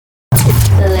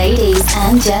Ladies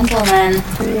and gentlemen,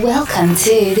 welcome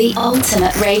to the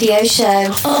ultimate radio show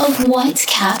of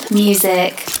Whitecap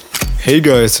Music. Hey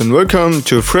guys, and welcome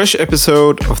to a fresh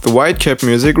episode of the Whitecap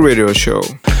Music Radio Show.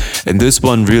 In this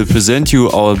one, we'll present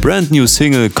you our brand new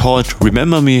single called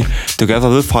Remember Me together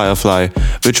with Firefly,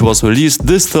 which was released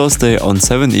this Thursday on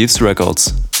 7 Eves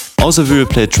Records. Also, we will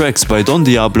play tracks by Don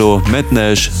Diablo, Matt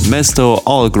Nash, Mesto,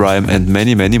 All Grime, and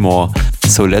many, many more.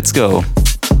 So let's go.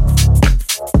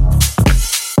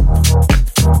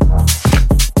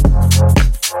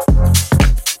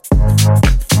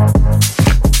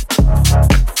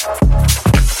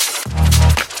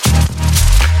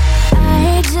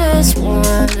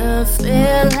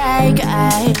 Feel like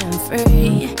I am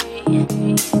free.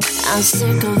 I'm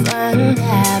sick of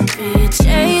unhappy,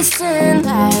 chasing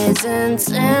highs and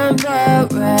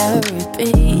temporary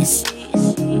peace.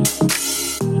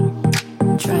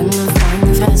 Trying to find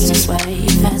the fastest way,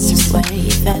 fastest way,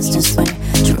 fastest way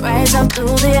to rise up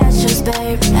through the ashes,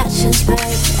 babe, ashes,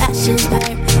 babe, ashes,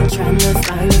 babe. Trying to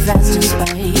find the fastest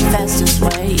way, fastest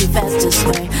way, fastest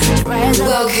way to rise up.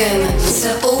 Welcome to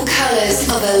all colours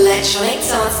of electronic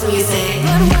dance music.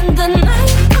 But when the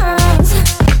night comes,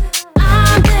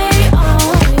 I'm the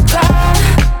only girl.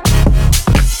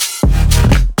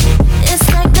 It's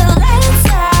like the lights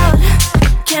out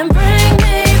can't bring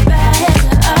me back to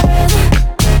earth,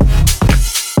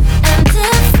 and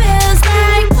it feels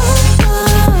like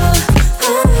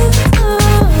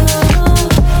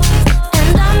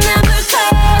and I'm never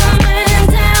coming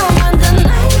down when the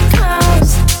night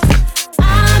comes.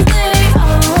 I'm the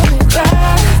only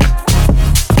girl.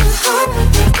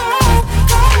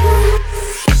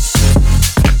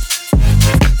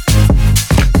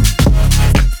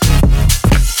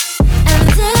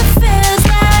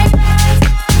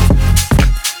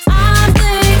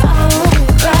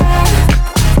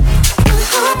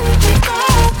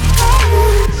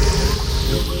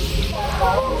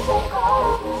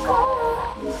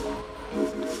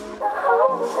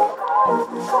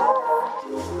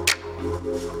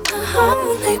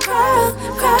 Holy girl,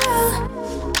 girl,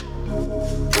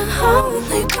 the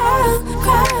holy girl,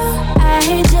 girl. I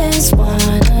just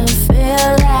wanna feel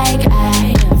like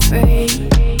I am free.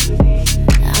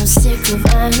 I'm sick of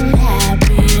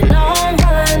unhappy. No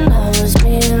one knows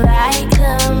me like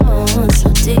the moon so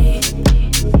deep.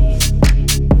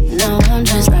 No, I'm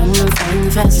just trying to find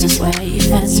the fastest way,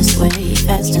 fastest way,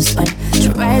 fastest way to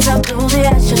rise up through the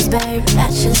ashes, babe,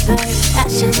 ashes, babe,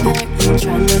 ashes, babe.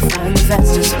 Trying to find the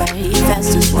fastest way,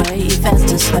 fastest way,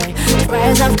 fastest way to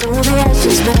rise up through the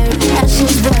ashes, babe,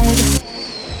 ashes, babe.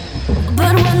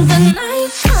 But when the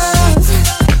night comes,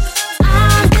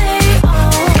 I'm the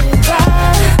only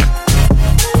girl.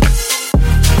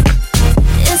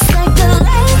 It's like the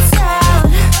lights out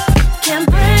can't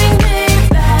bring me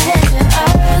back to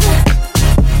earth,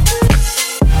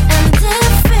 and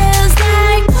it feels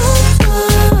like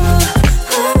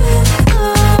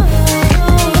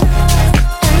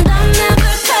and I'm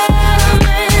never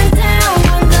coming down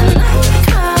when the night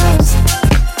comes.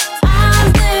 I'm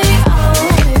the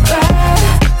only girl.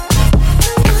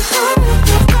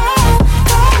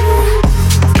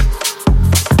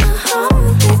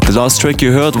 The last track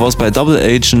you heard was by Double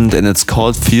Agent and it's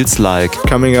called Feels Like.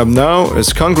 Coming up now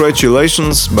is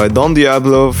Congratulations by Don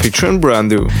Diablo featuring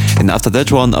Brandu. And after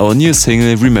that one, our new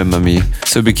single Remember Me.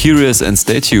 So be curious and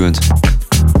stay tuned.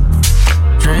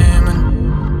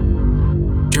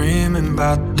 Dreaming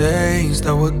about days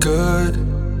that were good.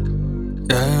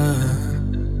 Yeah.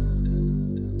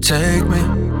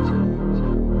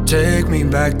 Take me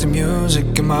back to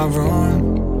music in my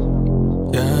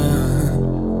room. Yeah.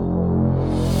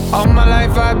 All my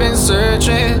life I've been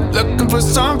searching, looking for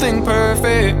something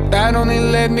perfect that only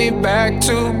led me back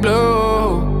to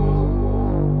blue.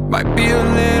 Might be a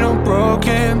little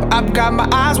broken, but I've got my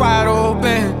eyes wide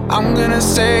open. I'm gonna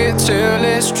say it till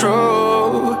it's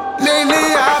true.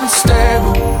 Lately I've been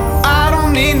stable, I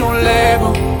don't need no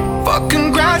label. Fuck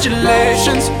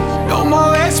congratulations, no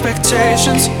more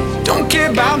expectations. Don't care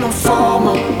about no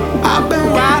formal, I've been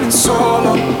riding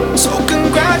solo. So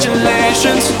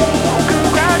congratulations,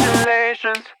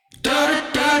 congratulations.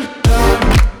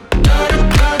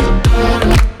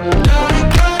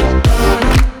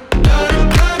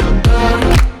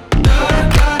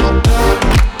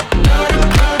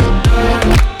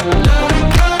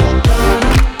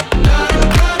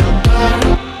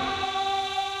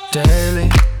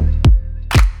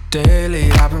 Daily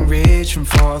I've been reaching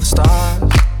for the stars.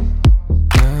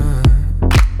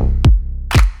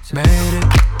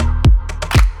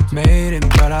 Made it,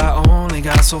 but I only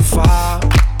got so far.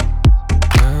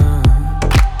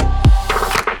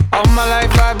 All my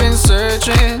life I've been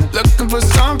searching, looking for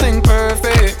something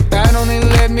perfect that only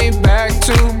led me back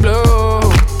to blue.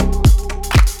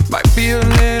 Might be a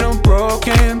little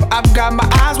broken, but I've got my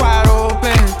eyes wide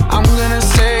open. I'm gonna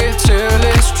say it till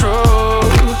it's true.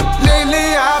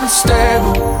 Lately I've been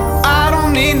stable, I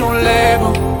don't need no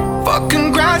label. Fuck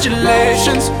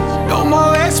congratulations, no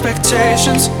more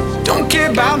expectations. Don't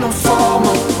care about no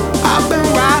formal, I've been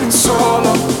riding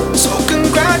solo, so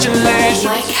congratulations.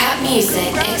 White Cat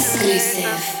Music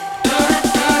exclusive.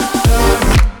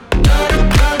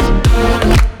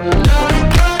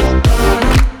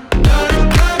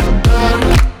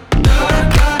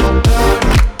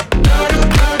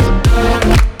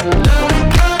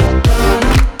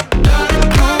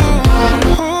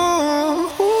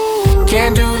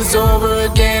 Can't do this over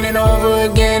again and over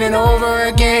again and over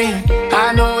again.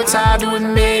 I know it's hard to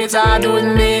admit, it's hard to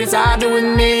admit, it's hard to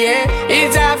admit, yeah.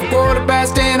 It's half a quarter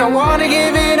past 10, I wanna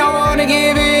give it, I wanna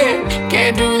give it.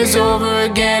 Can't do this over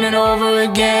again and over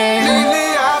again.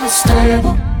 Lately I've been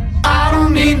stable, I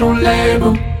don't need no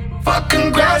label. Fuck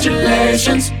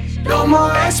congratulations, no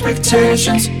more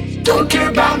expectations. Don't care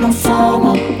about no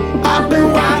formal, I've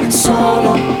been riding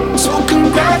solo, so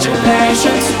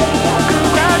congratulations.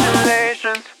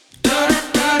 Congratulations.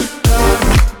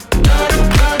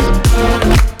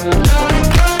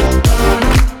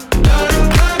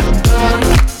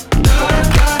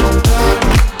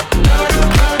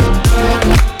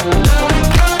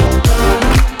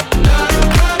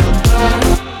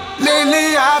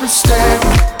 Lately I've been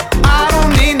stable, I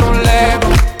don't need no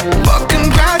label. But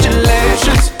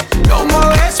congratulations, no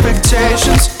more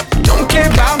expectations. Don't care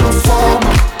about no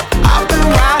formal, I've been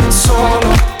riding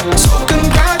solo, so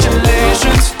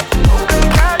congratulations.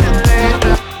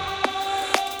 Congratulations.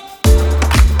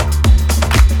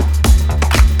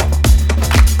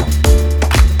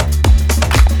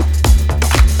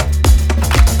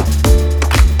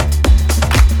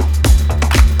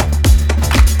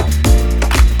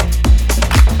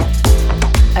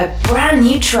 A brand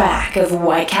new track of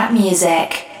White Cat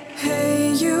Music.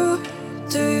 Hey you,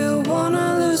 do you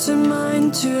wanna lose your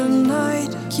mind tonight?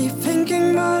 Keep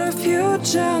thinking about a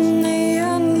future,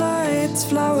 neon lights.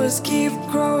 Flowers keep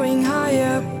growing high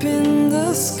up in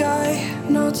the sky.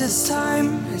 Notice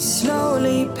time is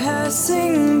slowly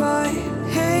passing by.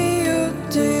 Hey you,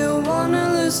 do you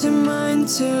wanna lose your mind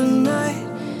tonight?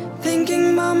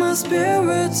 Thinking about my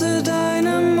spirit's a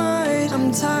dynamite.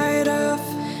 I'm tired of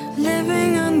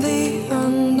living on the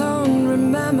unknown.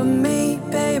 Remember me,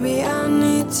 baby, I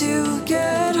need to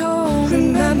get home.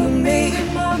 Remember me,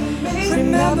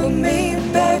 remember me,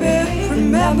 baby,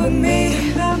 remember me.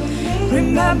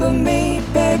 Remember me,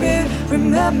 baby,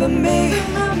 remember me.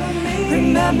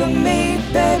 Remember me,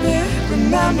 baby,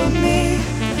 remember me.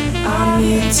 I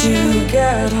need to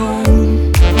get home.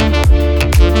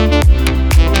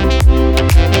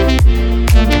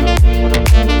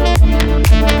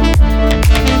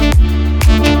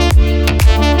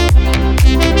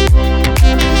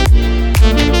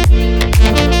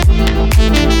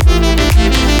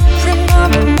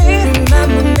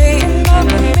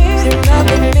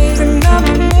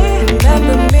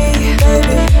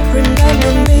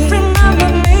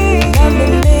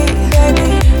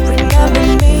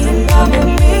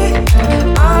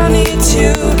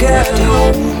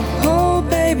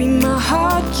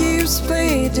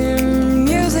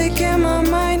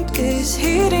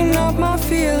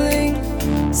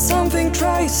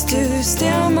 To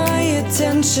steal my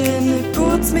attention, it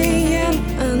puts me in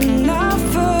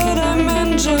another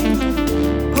dimension.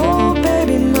 Oh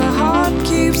baby, my heart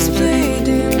keeps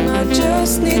bleeding. I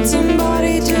just need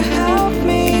somebody to help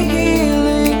me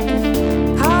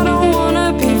healing. I don't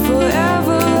wanna be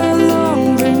forever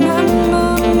alone. Remember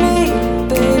me,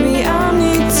 baby, I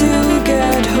need to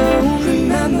get home.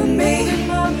 Remember me,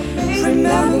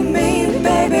 remember me,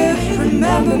 baby,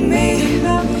 remember me.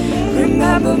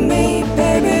 Remember me,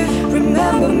 baby,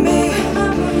 remember me.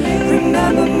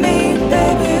 Remember me,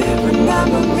 baby,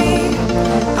 remember me.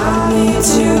 I need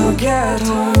to get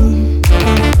home.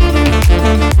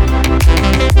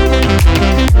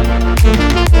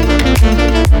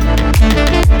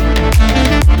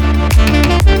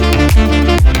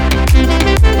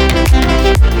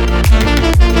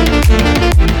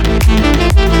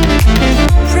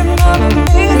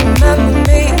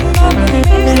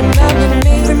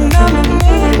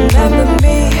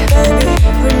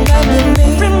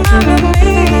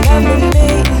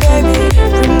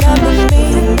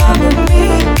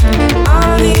 I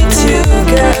need to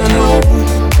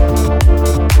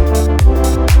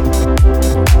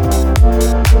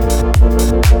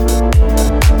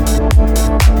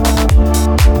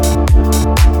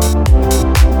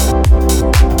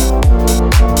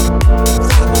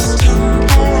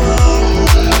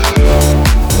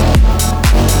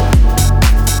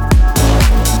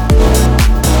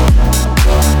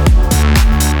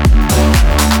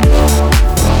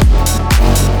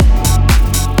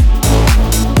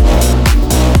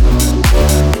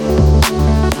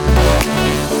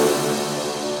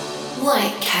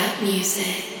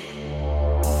music.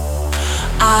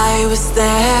 I was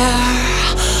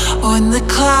there when the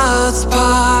clouds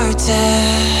parted.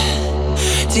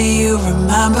 Do you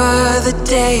remember the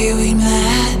day we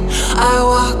met? I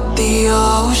walked the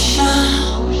ocean.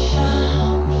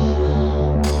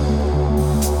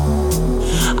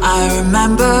 I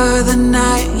remember the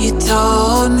night you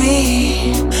told me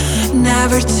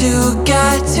never to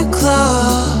get too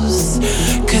close,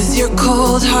 'cause your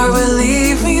cold heart would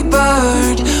leave me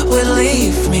burned, would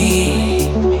leave me.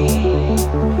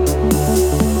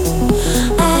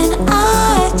 And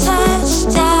I touched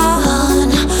down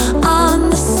on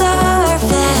the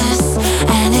surface,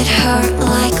 and it hurt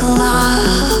like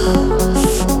love.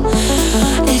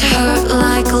 It hurt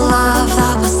like love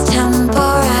that was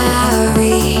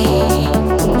temporary.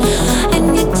 And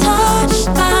you touched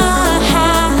my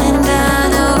hand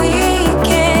and we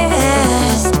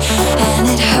kissed, and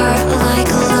it hurt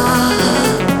like love.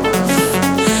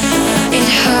 It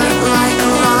hurt like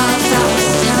love that was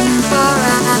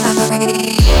temporary.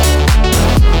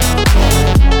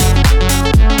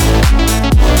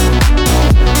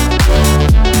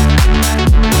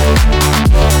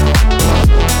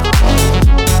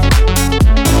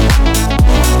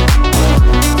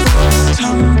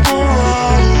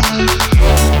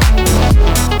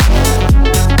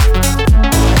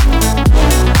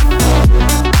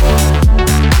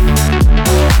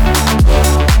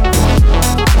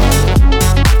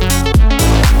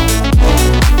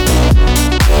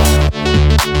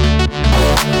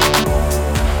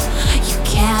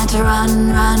 Run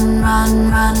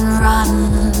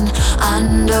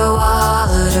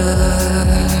underwater.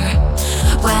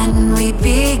 When we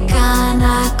began,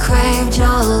 I craved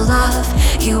your love.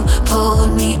 You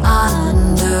pulled me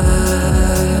under.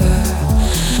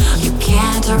 You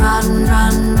can't run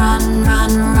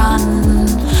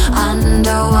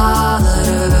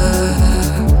underwater.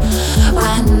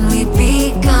 When we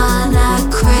began, I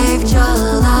craved your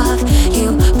love. You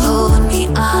pulled me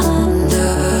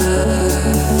under.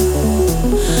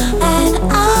 And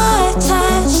I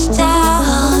touched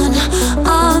down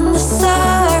on the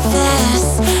surface,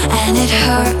 and it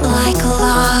hurt like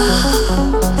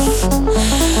love.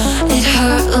 It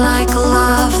hurt like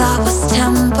love that was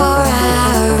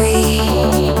temporary.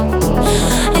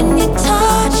 And you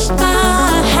touched my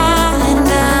hand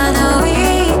and we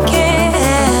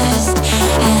kissed,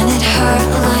 and it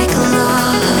hurt like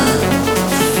love.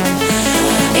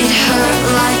 It hurt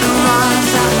like love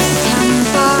that was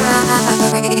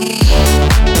temporary.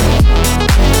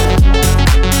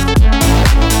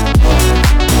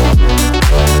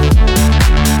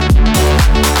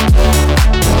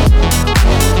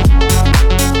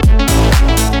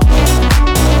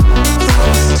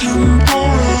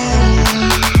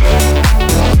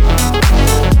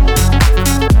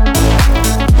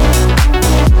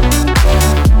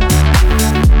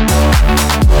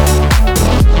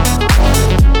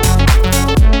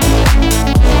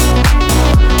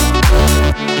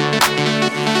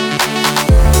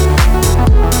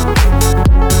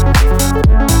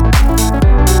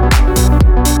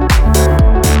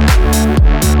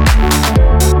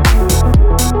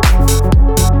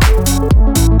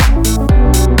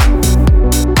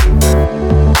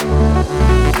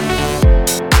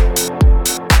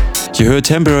 You heard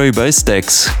Temporary by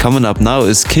Stax. Coming up now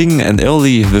is King and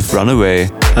Early with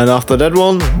Runaway. And after that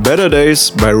one, Better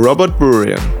Days by Robert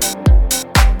Burian.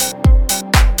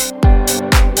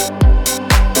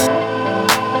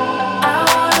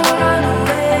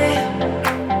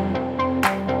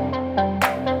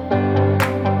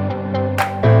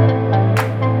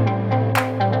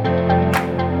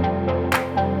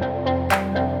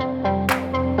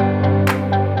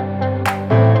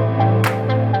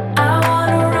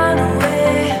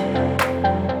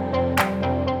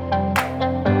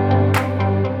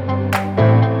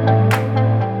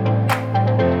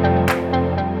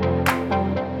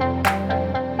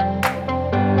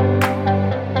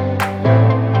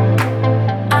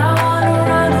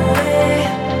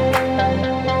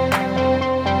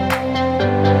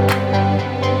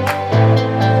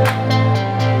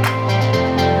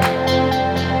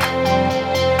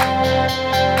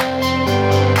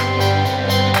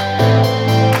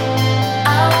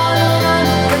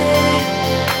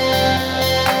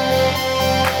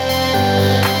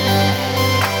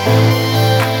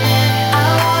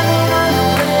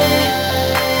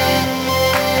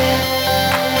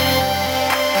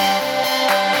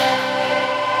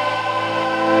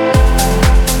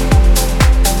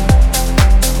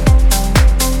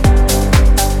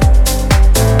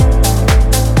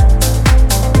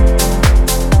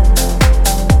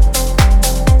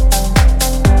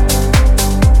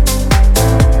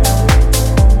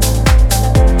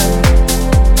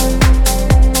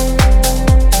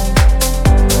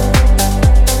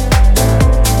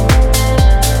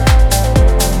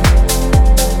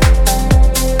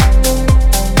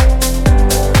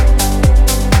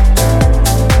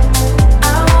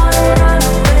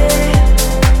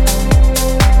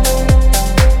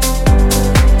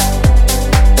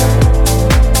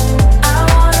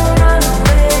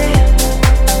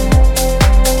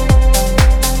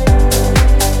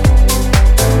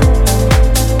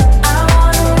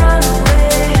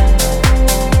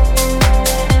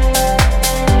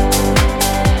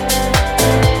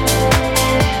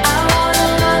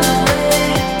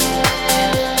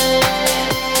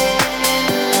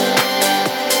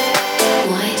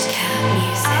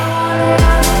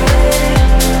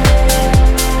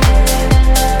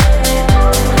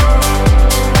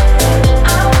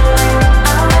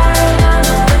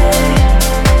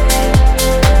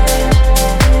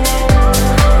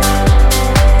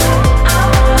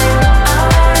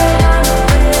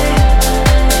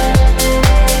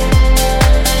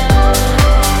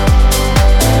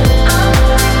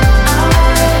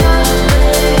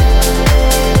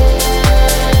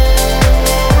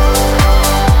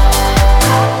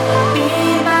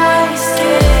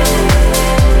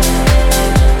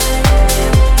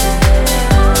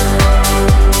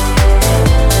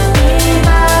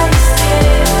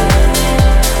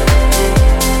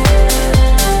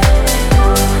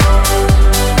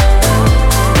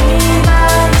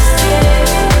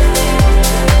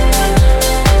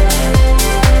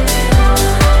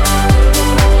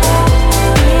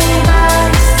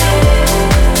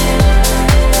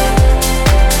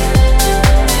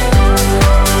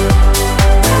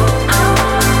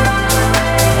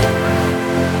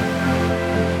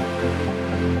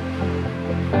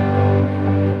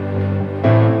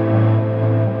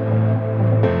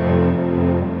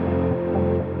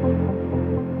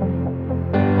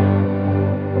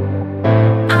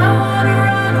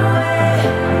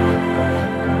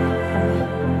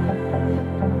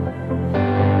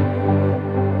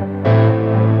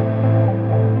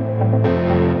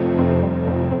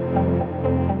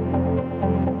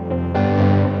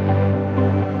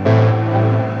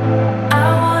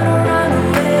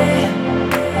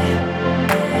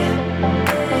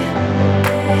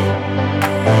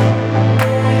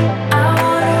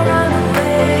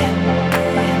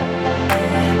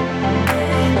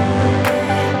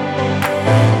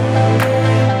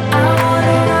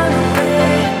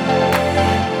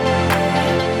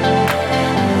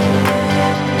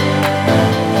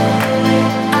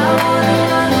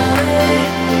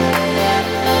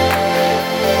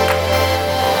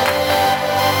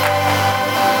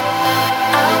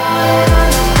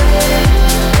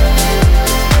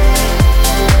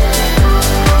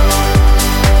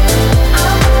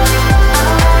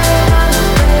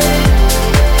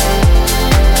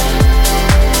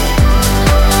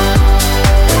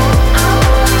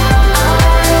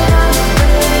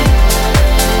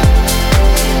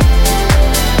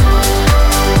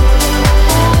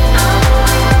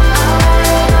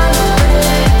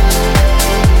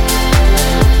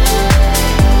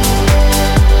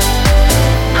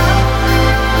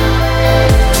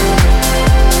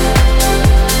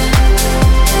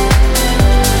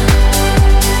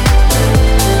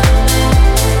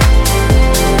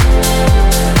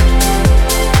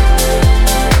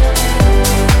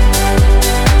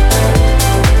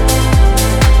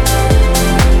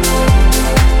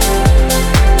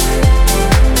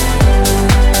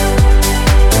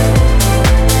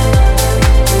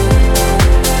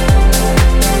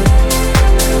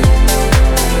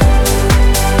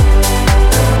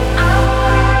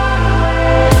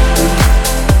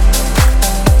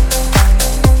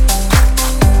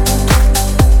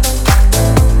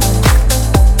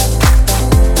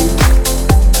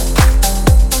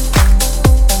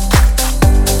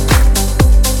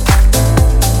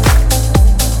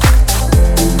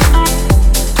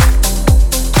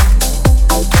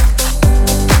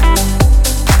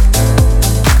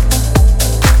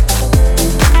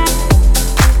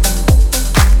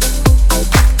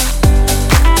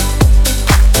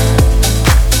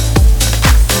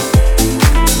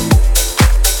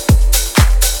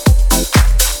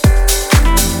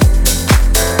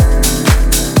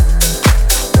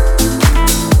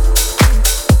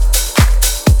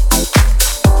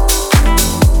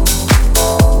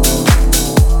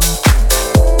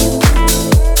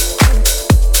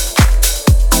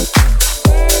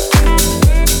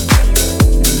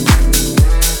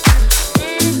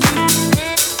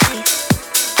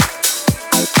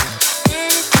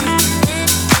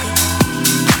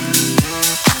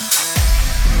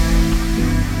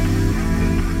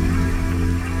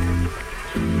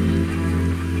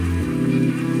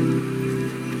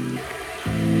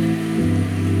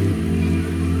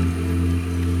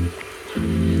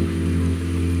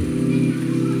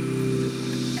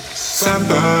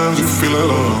 Sometimes you feel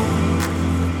alone,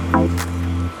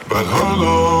 but hold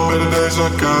on, better days are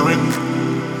coming.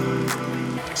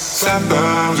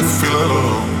 Sometimes you feel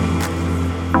alone,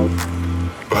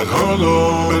 but hold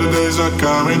on, better days are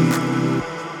coming.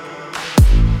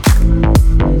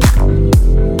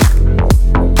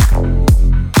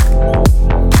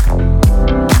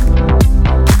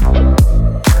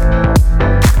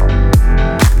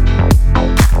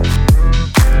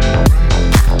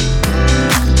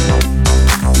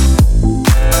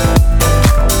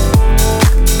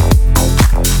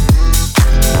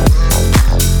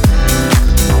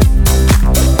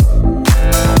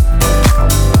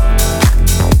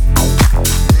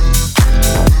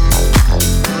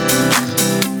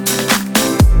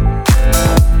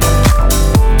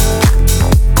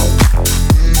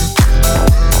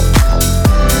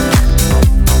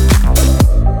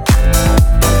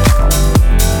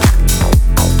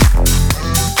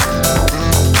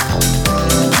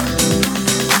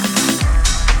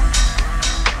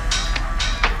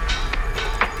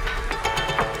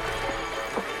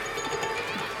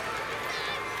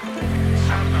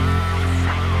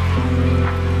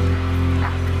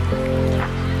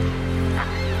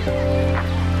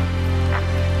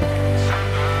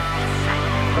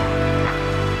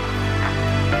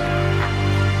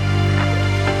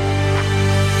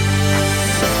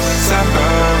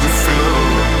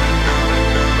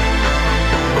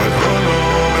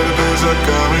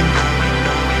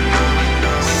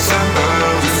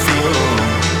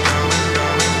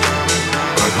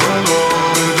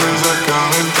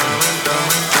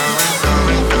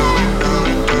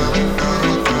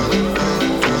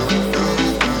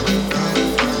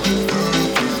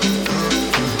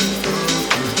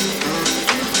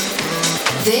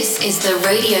 This is the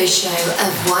radio show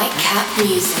of Whitecap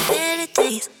Music.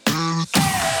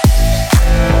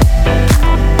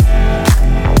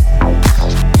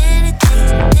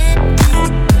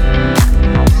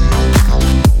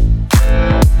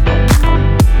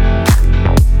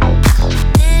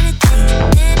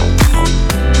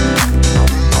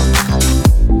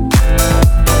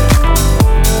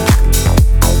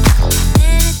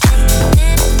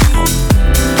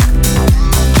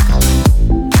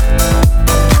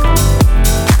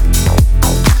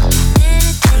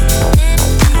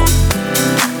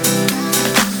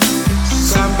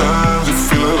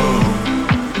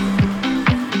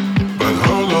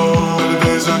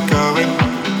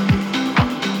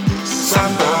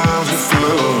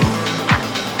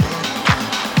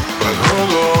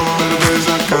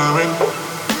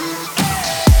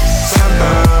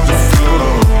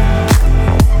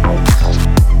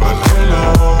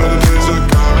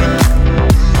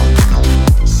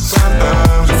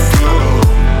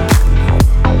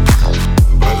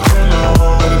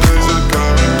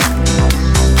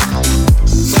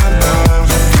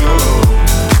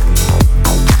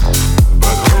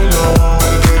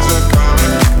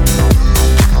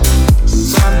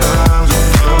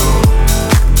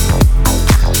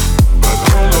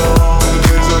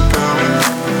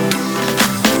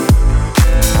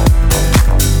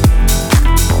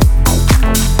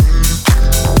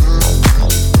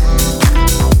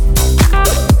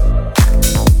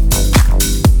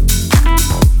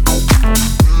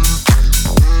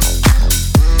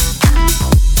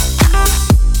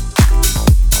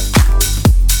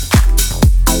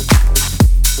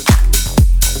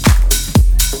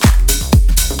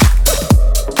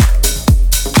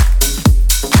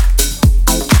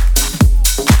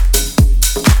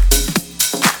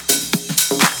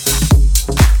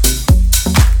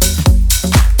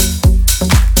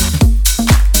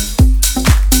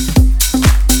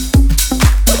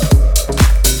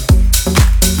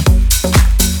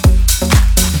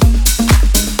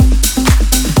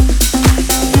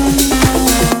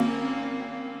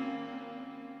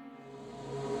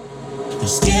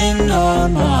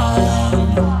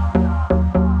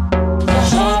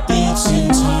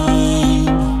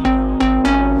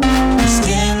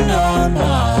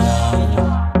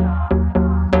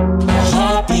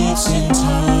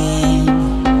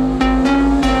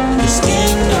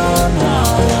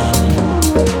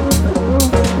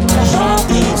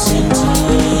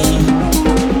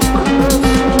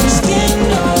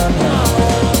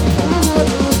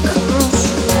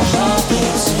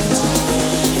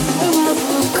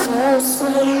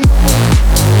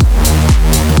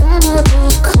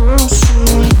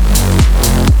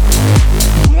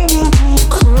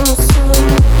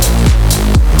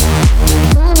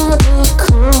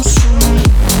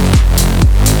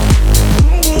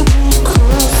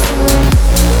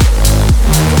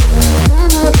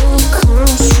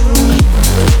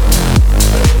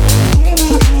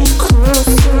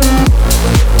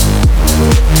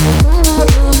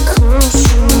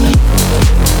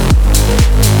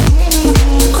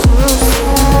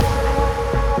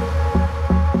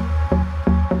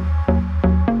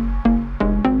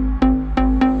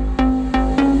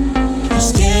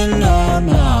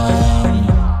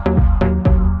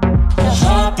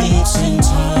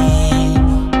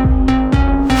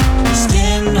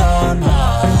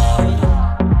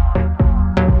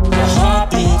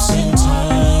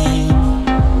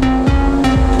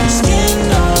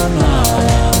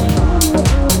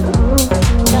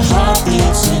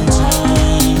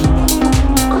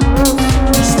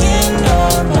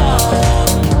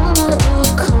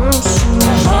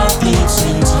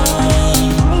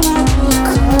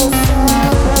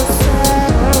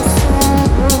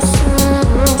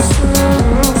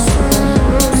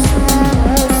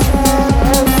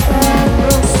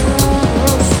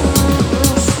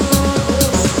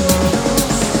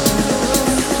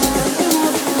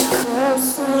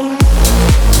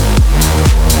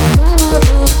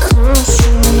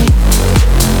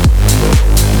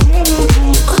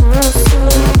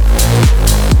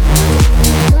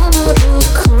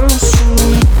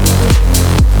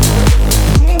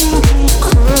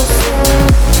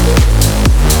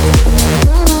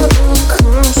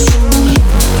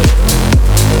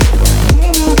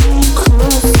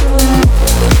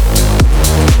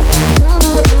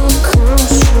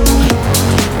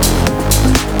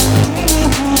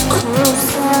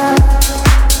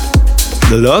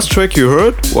 The last track you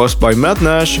heard was by Matt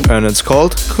Nash and it's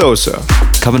called Closer.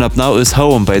 Coming up now is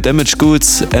Home by Damaged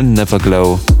Goods and Never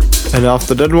Glow. And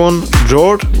after that one,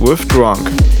 Jord with Drunk.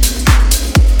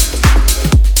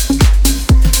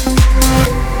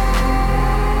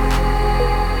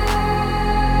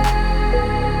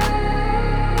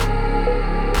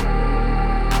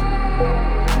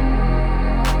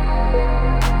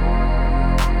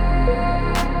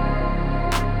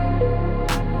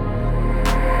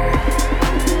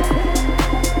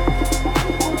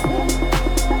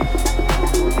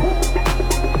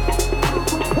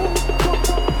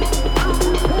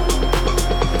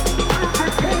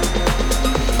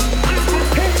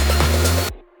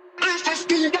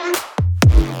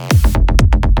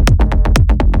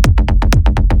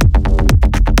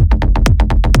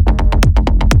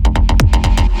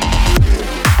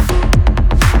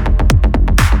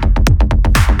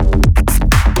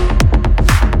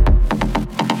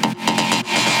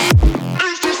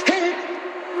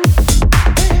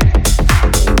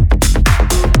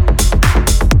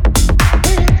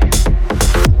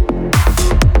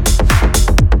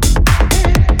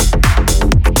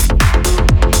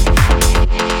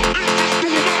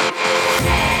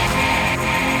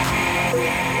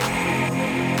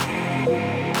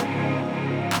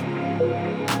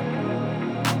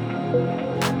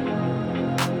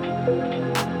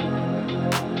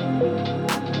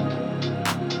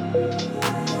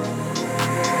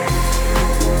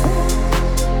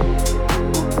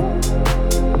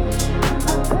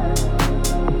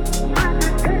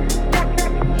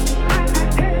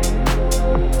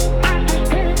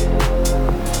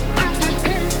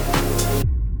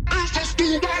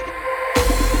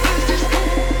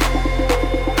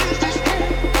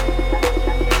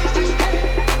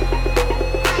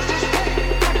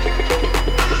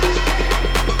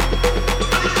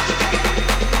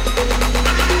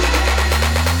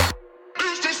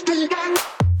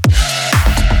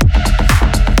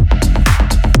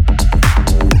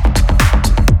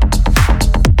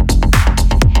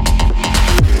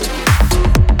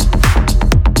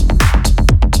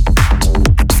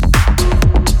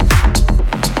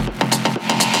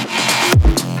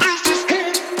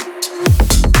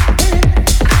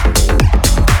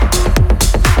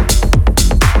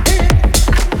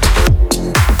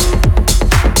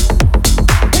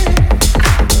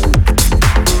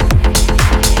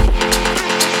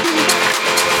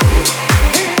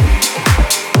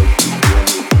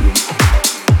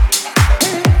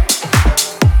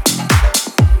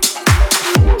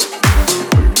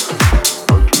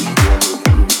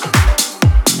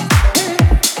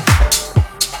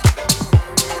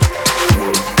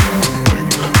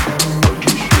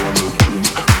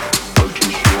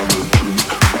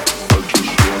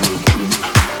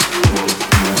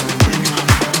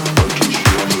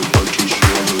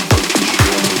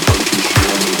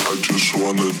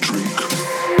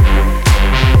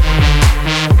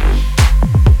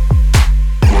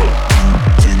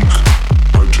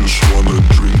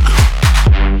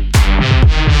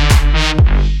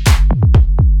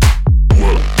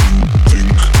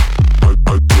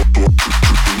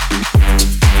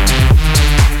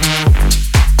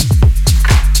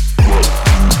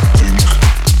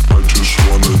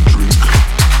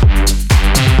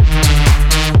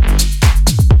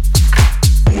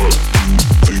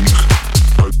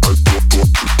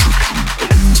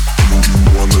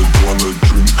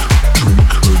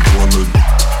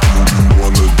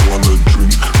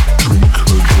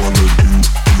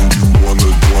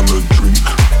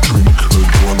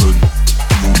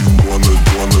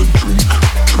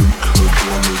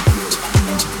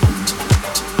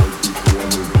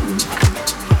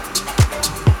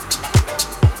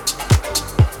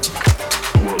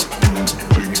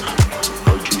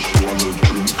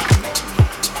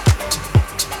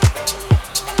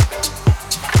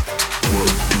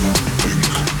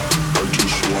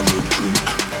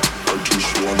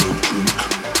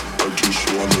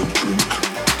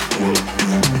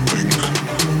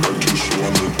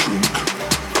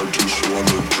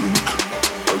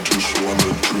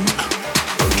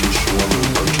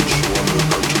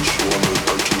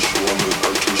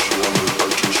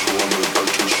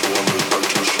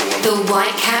 The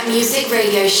White Cat Music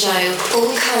Radio Show.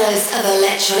 All colours of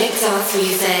electronic dance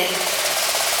music.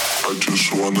 I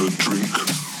just wanna drink.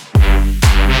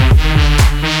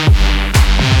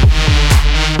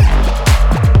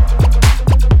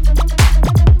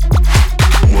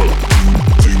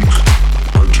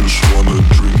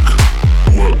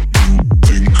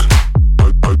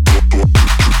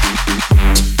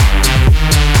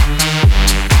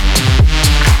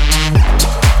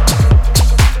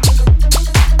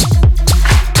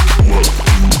 What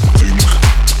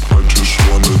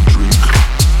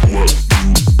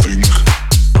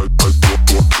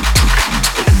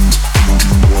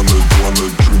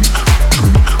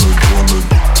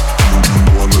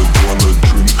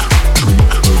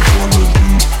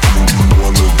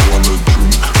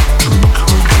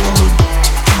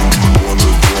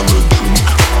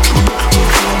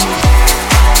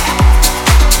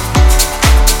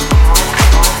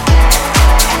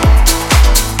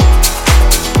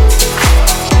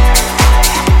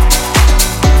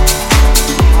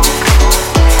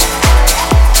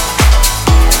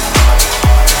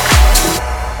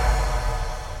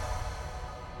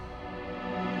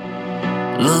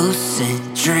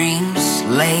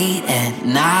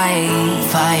night.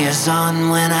 Fire's on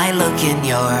when I look in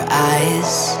your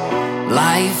eyes.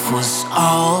 Life was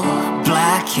all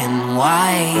black and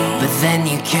white, but then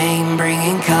you came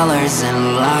bringing colors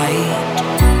and light.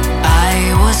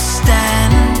 I was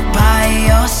standing by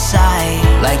your side,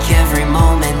 like every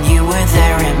moment you were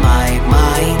there in my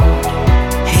mind.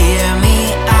 Hear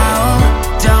me out,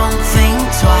 don't think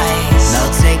twice.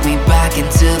 Now take me back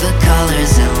into the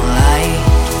colors and light.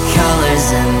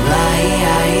 Colors and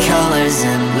light, colors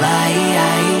and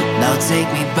light. Now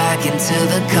take me back into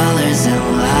the colors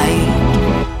and light.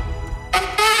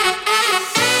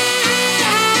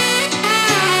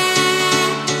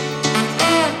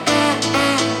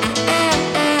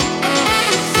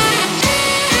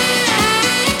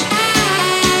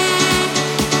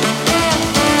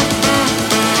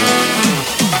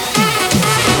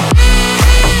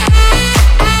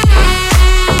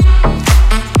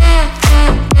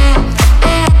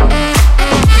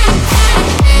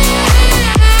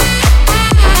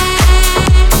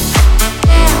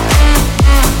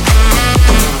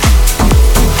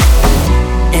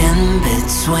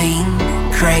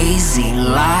 Crazy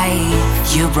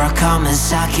life, you brought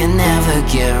comments I can never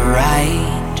get right.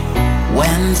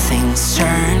 When things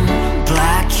turn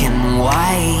black and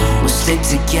white, we'll stick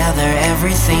together,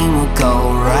 everything will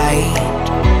go right.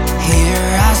 Here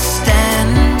I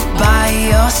stand by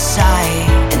your side,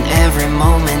 and every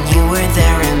moment you were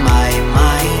there in my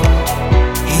mind.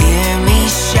 Hear me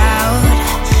shout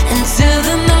into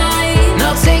the night.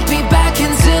 Now take me back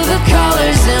into the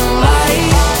colors and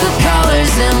light. The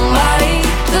colors and light.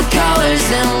 The colors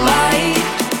and light.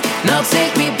 Now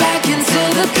take me back into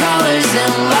the colors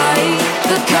and light.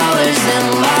 The colors and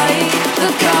light.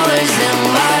 The colors and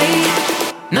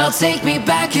light. Now take me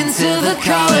back into the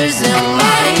colors and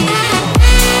light.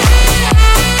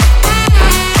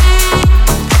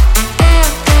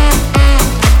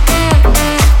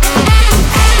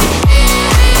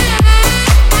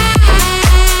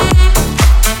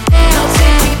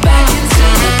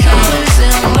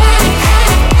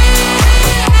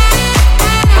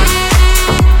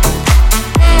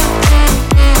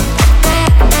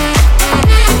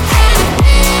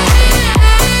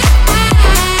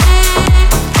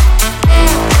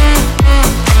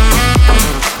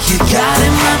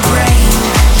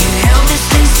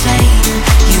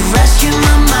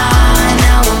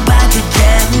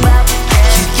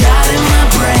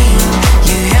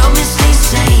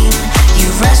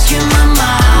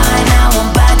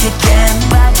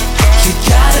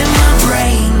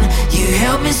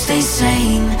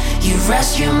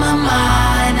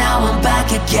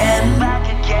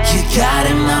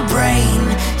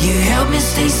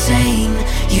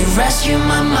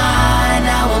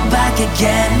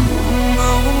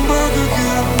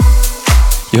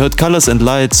 You heard Colors and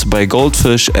Lights by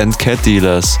Goldfish and Cat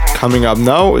Dealers. Coming up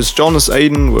now is Jonas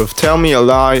Aden with Tell Me a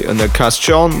Lie in the Cass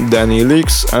John, Danny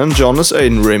Leaks and Jonas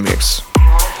Aden remix.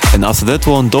 And after that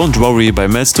one, Don't Worry by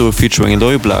Mesto featuring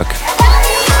Eloy Black.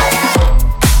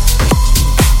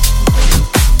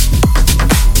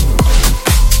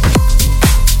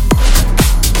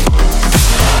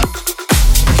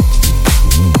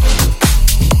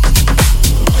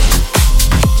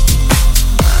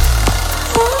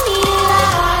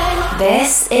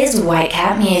 This is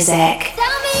Whitecap Music.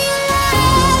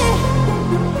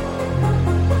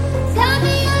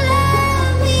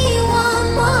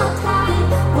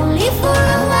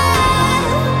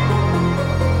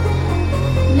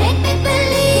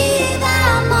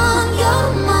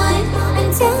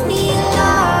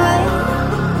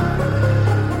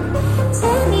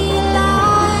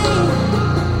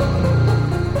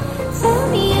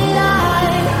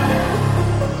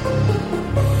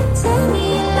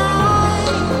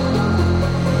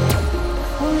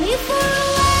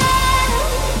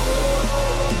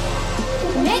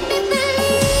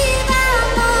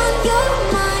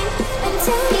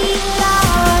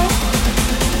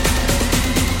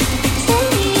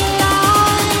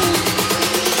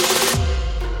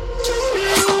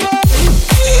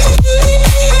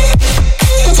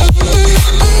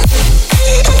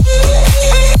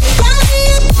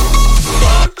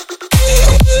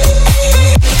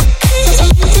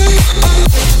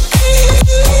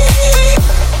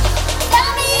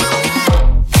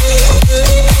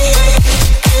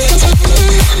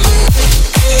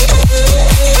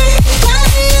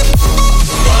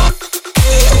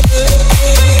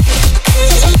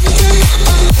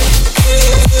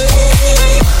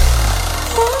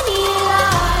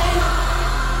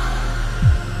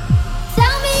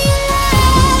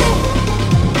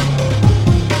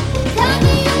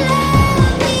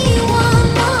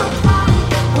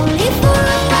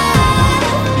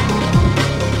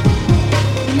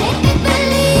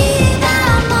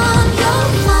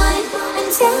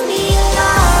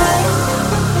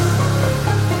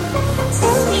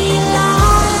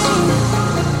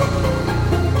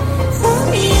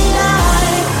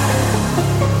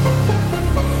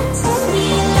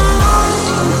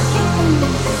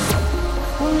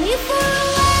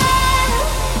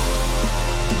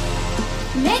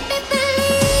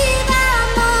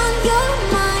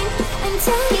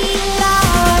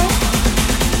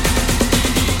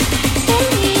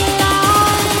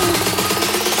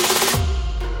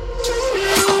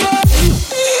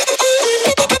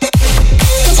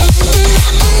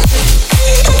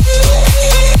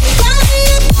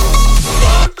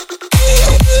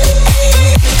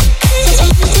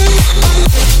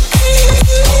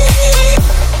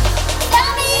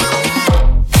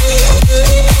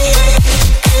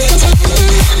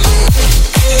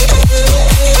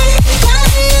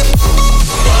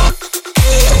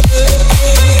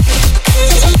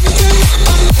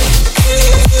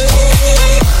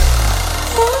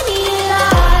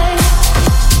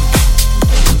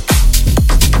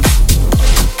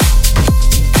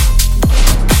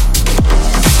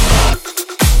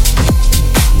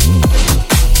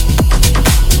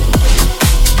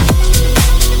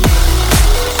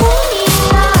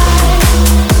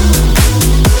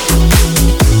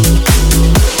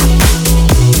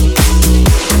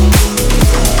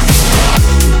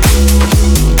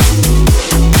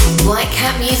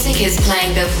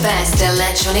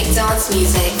 dance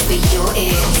music for your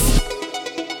ears.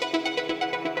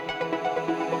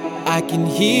 I can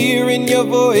hear in your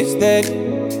voice that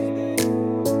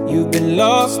you've been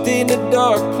lost in a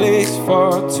dark place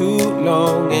for too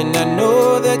long. And I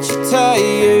know that you're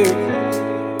tired,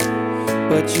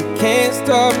 but you can't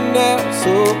stop now,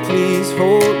 so please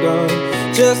hold on.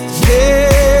 Just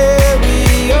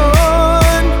carry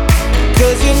on,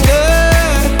 'cause you're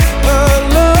not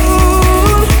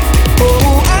alone.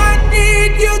 Oh, I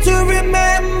need you to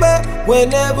remember,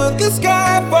 whenever the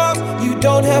sky falls, you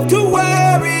don't have to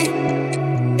worry.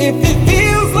 If it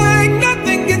feels like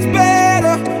nothing gets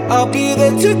better, I'll be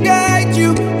there to guide you.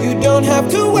 You don't have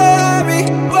to worry,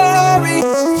 worry.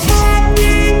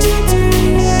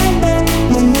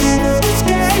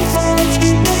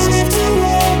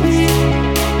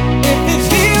 If it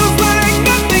feels like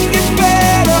nothing gets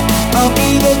better, I'll be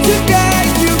there to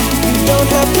guide you. You don't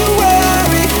have to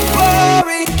worry,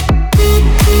 worry.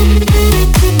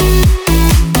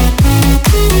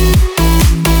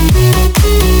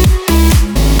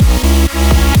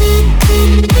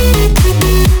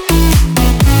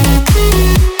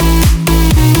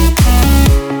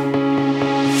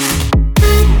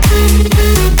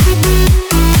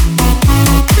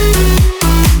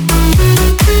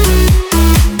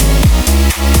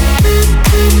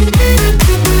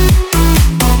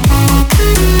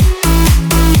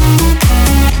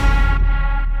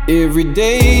 Every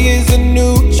day is a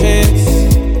new chance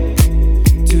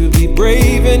to be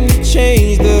brave and to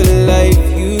change the life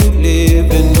you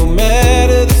live. And no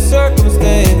matter the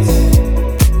circumstance,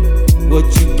 what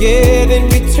you get in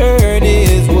return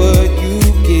is what you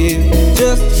give.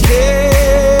 Just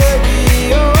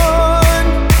carry on,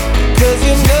 'cause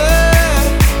you're not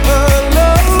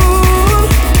alone.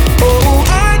 Oh,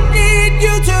 I need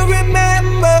you to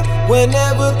remember,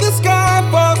 whenever the sky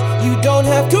falls, you don't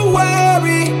have to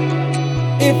worry.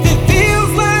 If it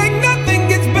feels like nothing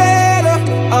gets better,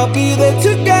 I'll be there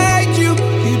to guide you.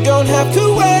 You don't have to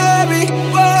worry,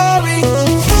 worry.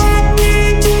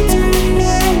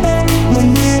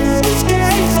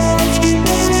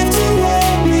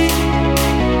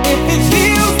 If it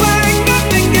feels like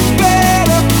nothing gets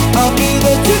better, I'll be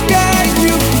there to guide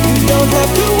you. You don't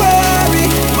have to worry,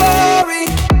 worry.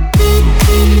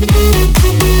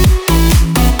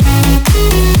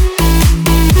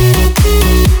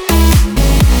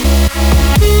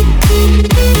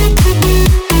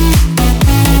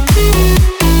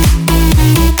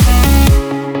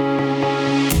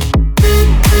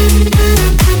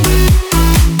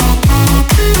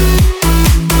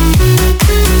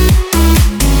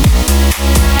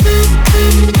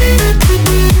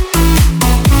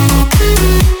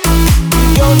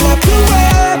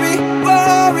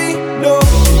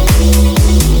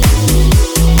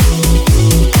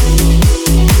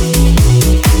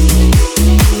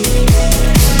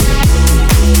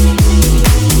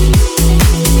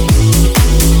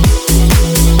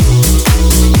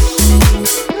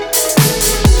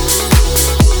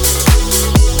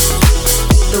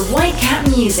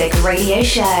 Radio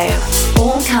show.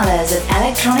 All colors of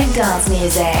electronic dance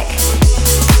music.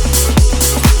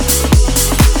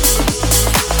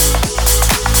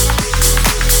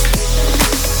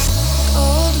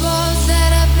 Old walls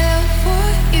that I built for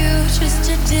you, just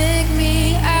to dig me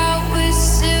out with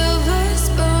silver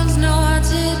spoons. No, I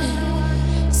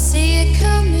didn't see it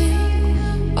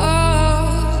coming. Oh,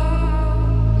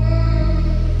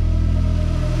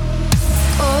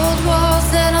 old walls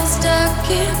that I'm stuck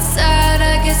inside.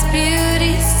 I guess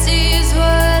beauty sees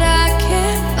what I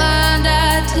can't find.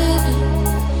 I didn't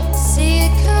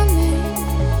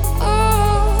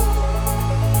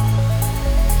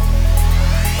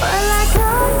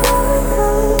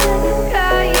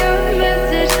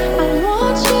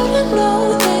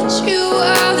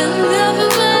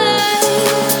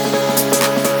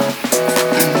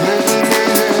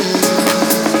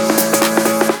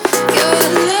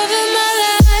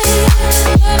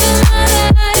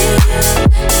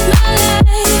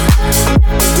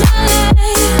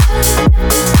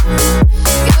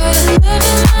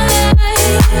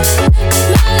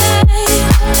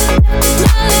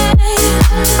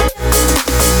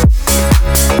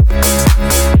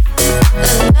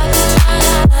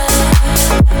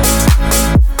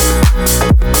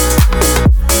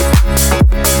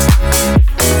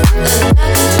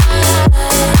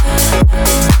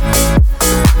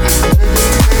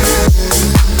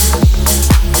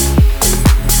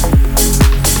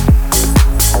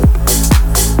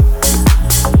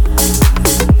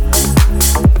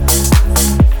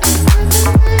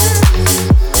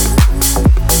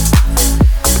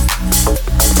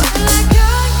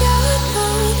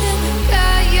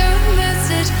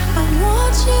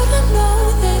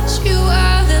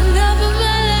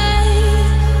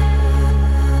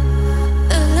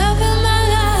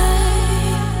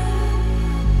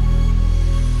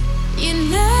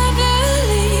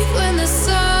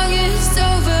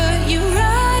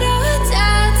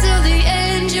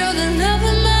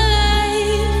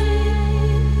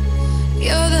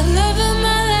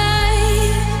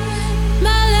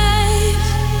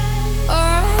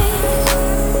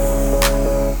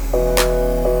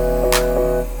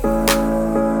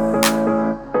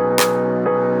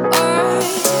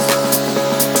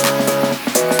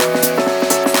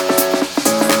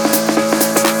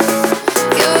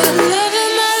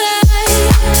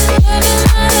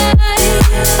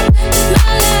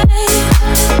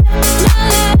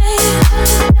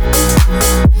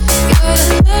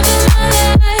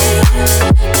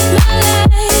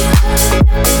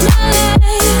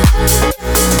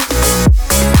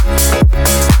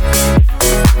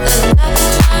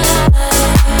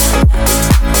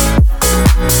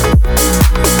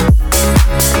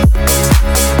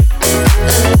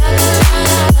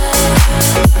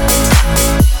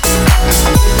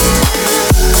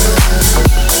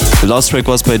last track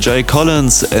was by Jay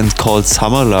Collins and called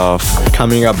Summer Love.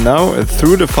 Coming up now is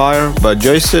Through the Fire by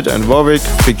J-Sid and Warwick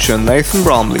featuring Nathan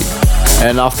Bromley.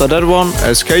 And after that one,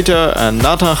 Eskater and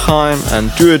Nathan Chaim and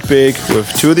Do It Big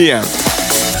with To The End.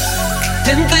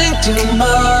 Didn't think too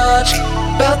much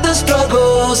about the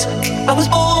struggles. I was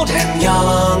old and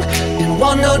young, didn't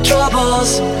want no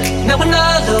troubles. Now when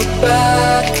I look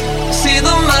back, I see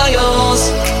the miles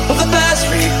of the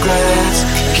past regrets.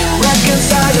 Can't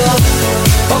reconcile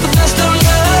all the best of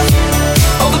love,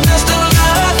 all the best of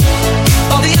love,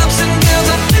 all the ups and downs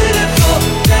I've been in for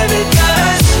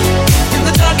paradise. In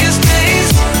the darkest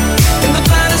days, in the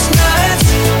brightest nights,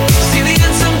 see the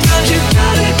end sometimes you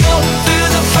gotta go through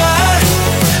the fire.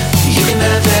 You can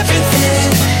have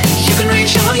everything, you can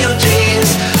reach all your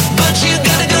dreams, but you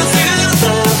gotta go through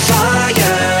the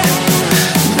fire.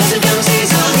 Nothing comes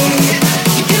easily,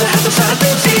 you gotta have to fight the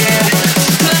fear.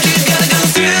 Sometimes you gotta go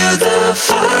through the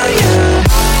fire.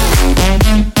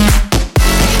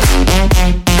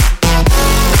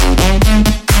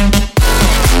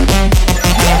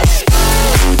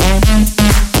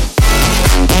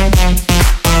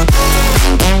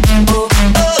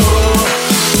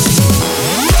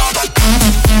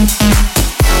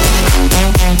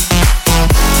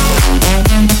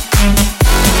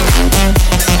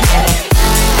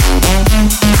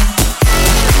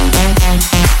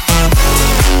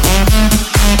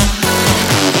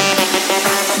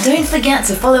 Don't forget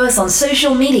to follow us on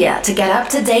social media to get up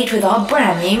to date with our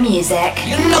brand new music.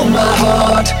 You know my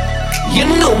heart, you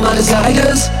know my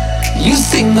desires. You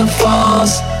sing the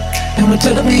falls and were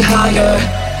turning me higher.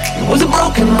 It was a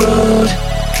broken road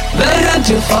that I had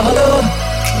to follow.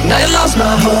 Now I lost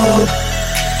my hope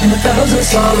in 1,000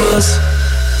 sorrows.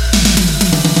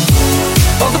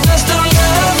 All the best of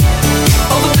love,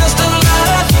 all the best of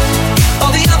love,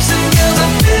 all the ups and downs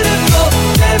I've been in for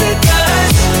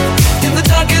paradise. In the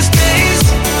darkest days,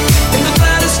 in the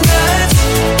brightest nights,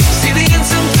 see the end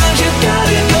sometimes you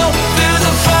gotta go through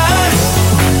the fire.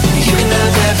 You can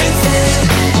have everything,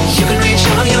 you can reach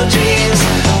all your dreams,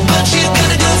 but you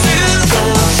gotta go through the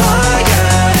fire.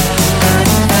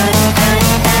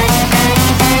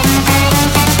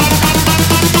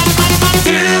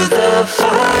 Through the fire.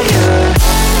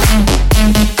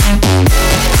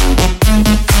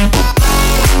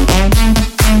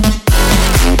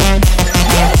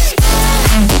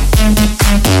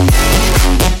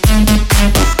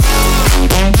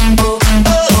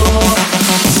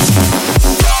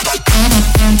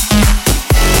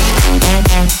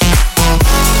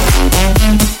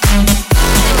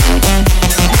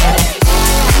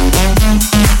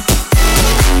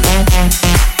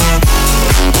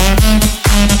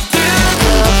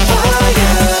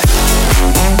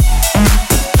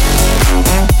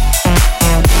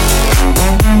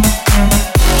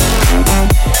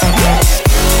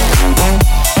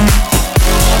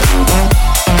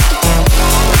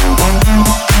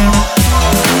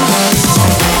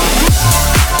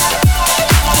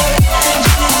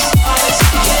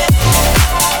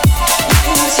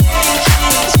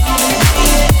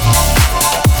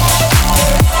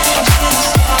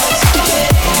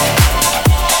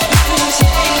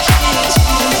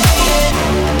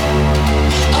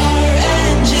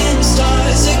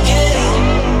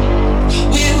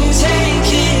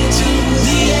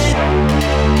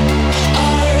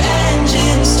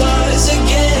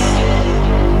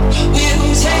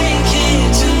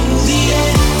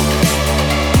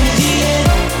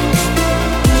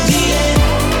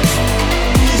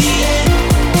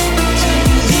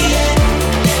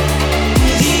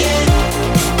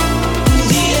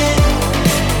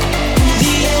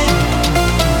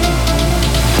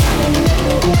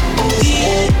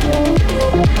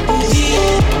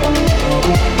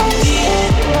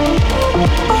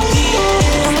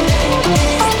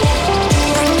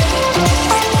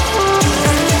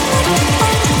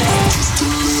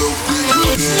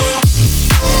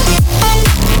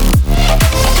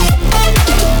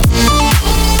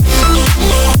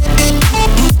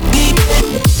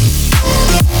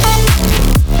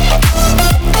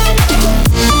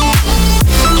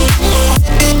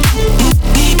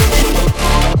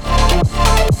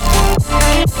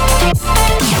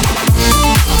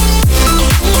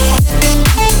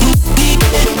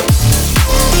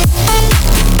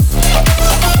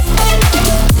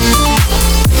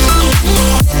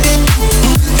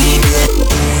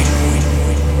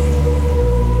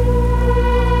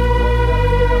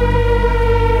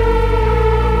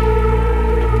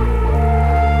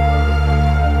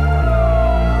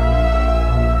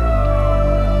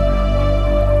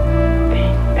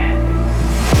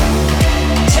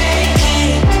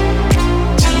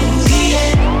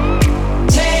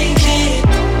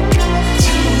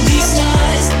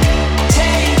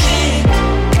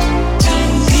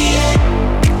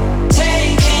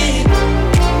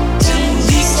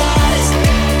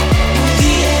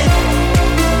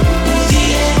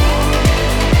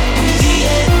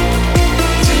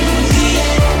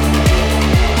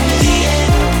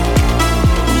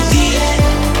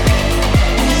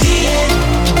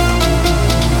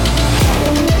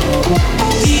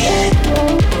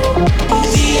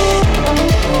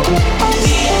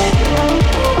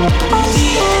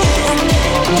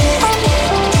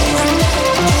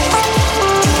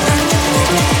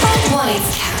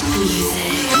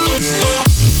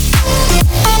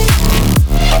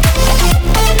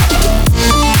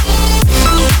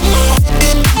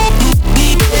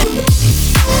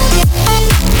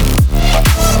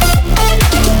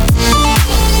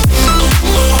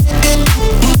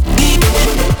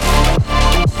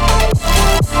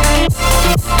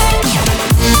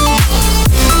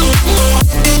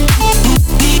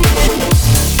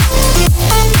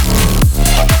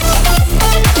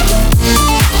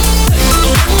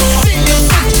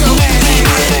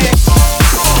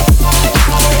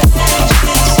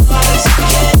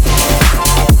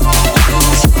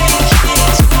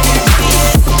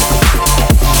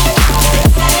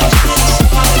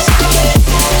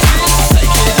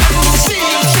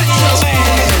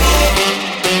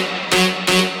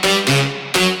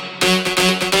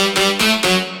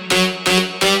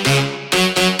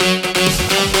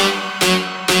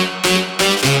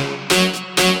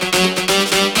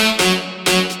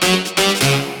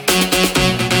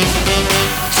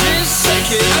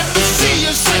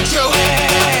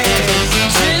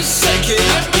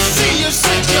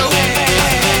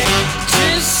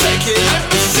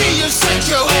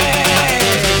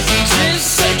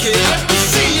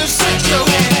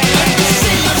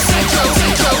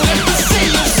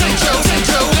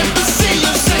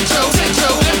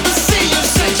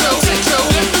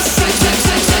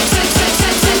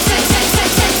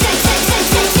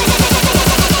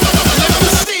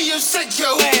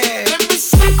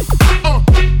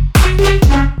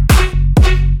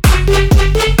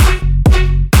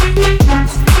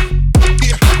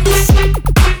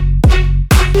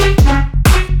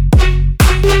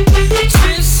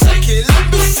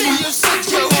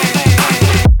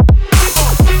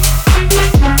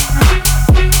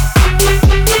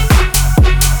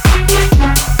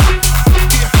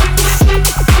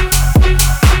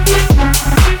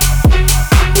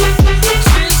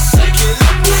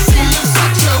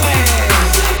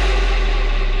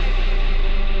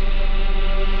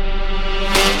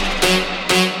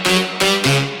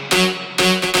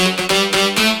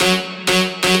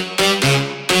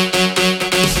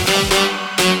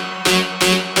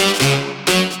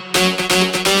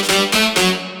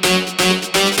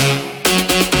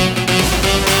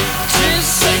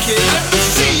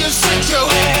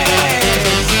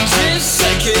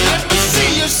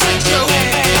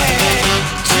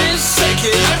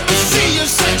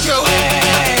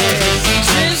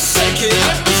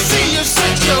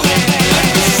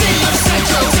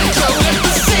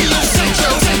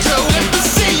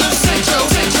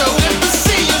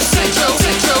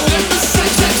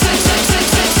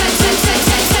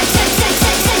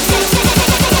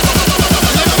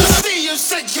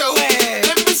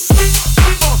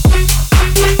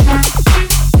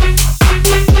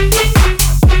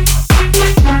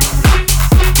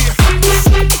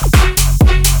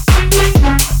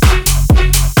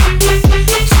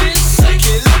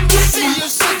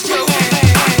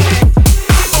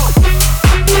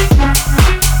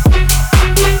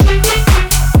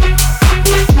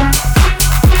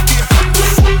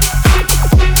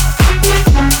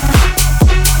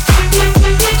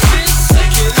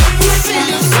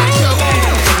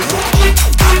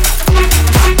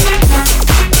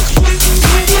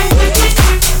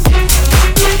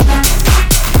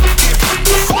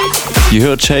 You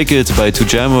heard Shake It by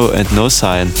Tujamo and No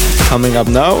Sign. Coming up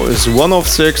now is One of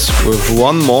Six with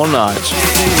One More Night.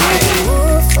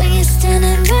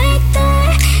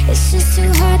 It's just too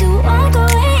hard to walk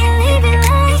away and leave it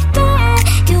like that.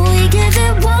 Can we give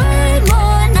it one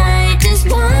more night? Just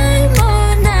one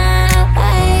more night.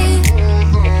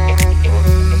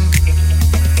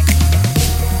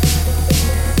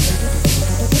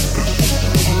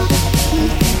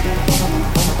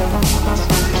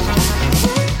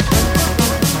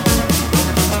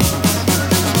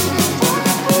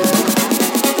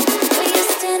 We're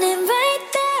standing right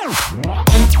there.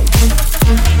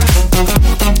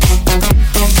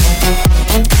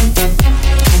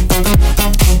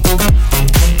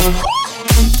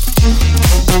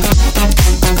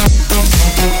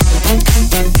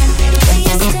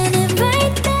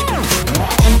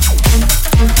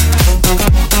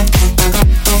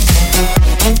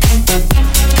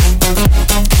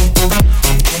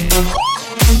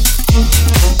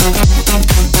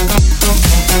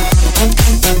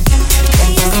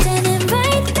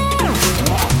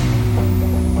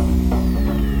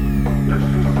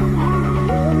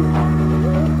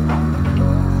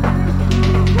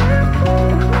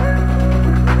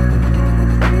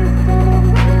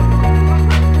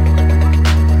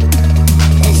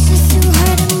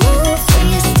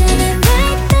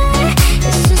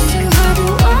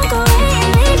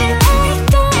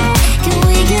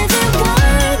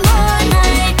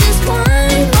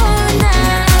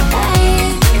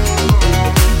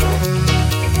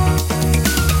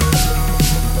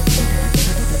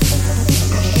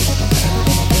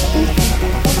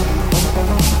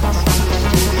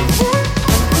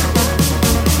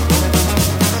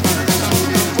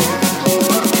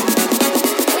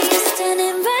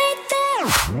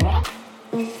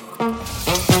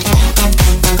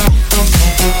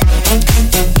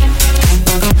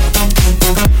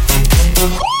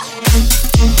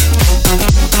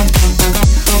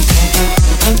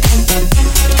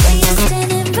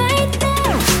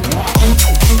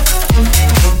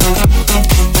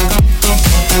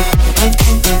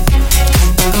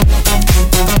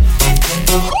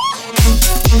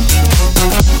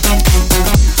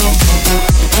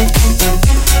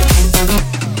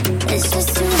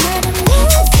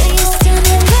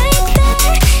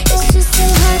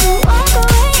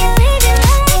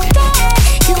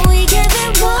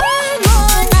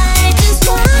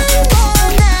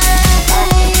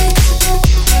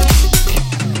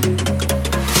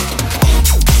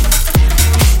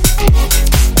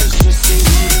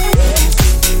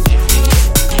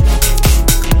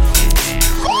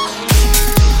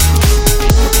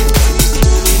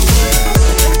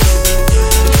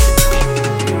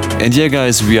 And yeah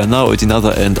guys, we are now at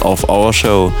another end of our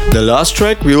show. The last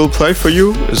track we will play for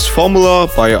you is Formula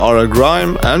by Ara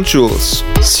Grime and Jules.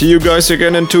 See you guys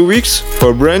again in 2 weeks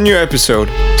for a brand new episode.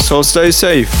 So stay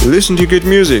safe, listen to good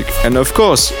music, and of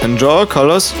course, enjoy our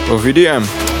colors of EDM.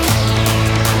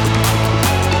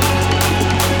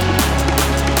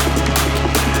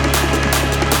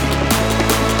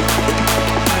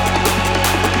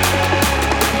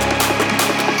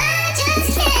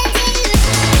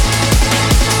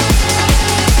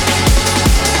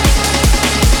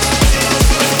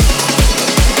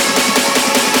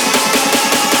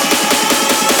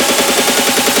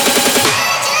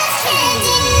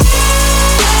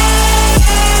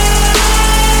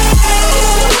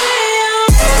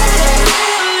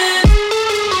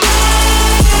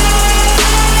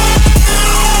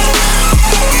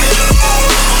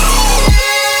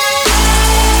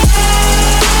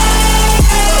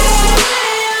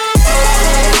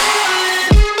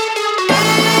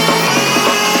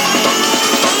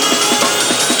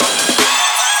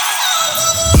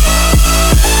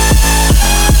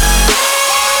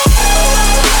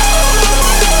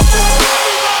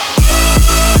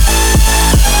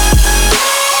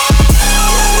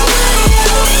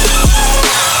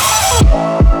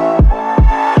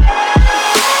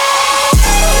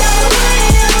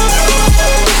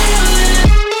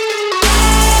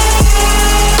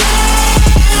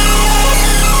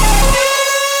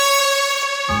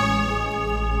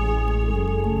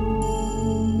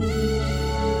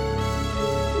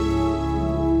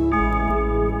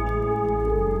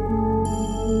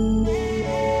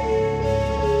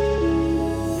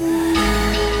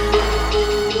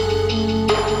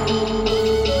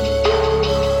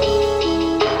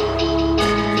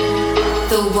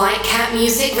 White Cat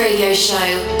Music Radio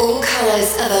Show. All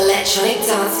colours of electronic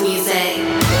dance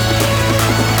music.